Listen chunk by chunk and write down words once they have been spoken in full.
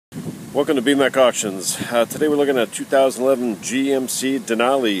Welcome to Bmak Auctions. Today we're looking at 2011 GMC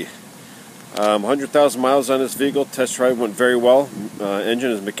Denali. 100,000 miles on this vehicle. Test drive went very well.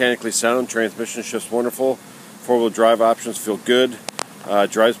 Engine is mechanically sound. Transmission shifts wonderful. Four-wheel drive options feel good.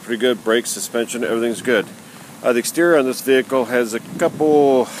 Drives pretty good. Brakes, suspension, everything's good. The exterior on this vehicle has a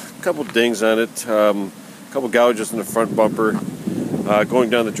couple dings on it. A couple gouges in the front bumper. Going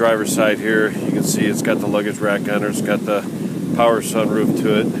down the driver's side here, you can see it's got the luggage rack on it. It's got the power sunroof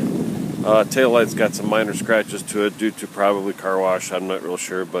to it. Taillight's got some minor scratches to it due to probably car wash, I'm not real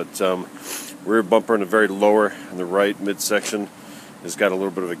sure, but rear bumper in the very lower in the right midsection has got a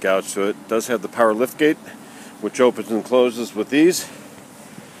little bit of a gouge to it. It does have the power liftgate, which opens and closes with ease.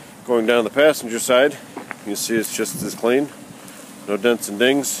 Going down the passenger side, you can see it's just as clean. No dents and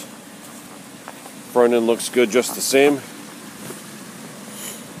dings. Front end looks good just the same.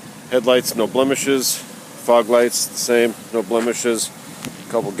 Headlights, no blemishes. Fog lights, the same, no blemishes.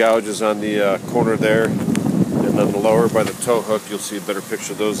 Couple gouges on the corner there, and on the lower by the tow hook you'll see a better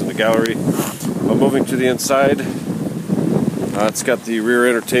picture of those in the gallery. Moving to the inside, it's got the rear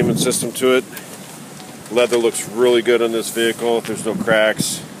entertainment system to it. Leather looks really good on this vehicle. There's no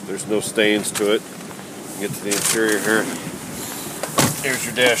cracks, there's no stains to it. Get to the interior here. Here's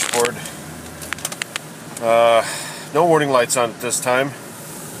your dashboard. No warning lights on it this time.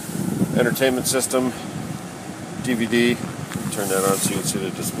 Entertainment system, DVD. Turn that on so you can see the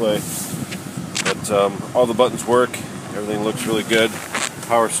display. But all the buttons work. Everything looks really good.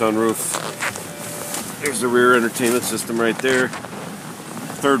 Power sunroof. There's the rear entertainment system right there.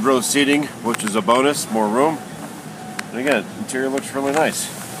 Third row seating, which is a bonus. More room. And again, interior looks really nice.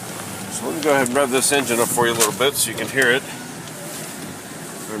 So let me go ahead and rev this engine up for you a little bit so you can hear it.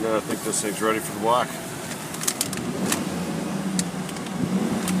 And I think this thing's ready for the block.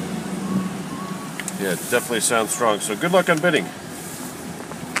 Yeah, it definitely sounds strong. So good luck on bidding.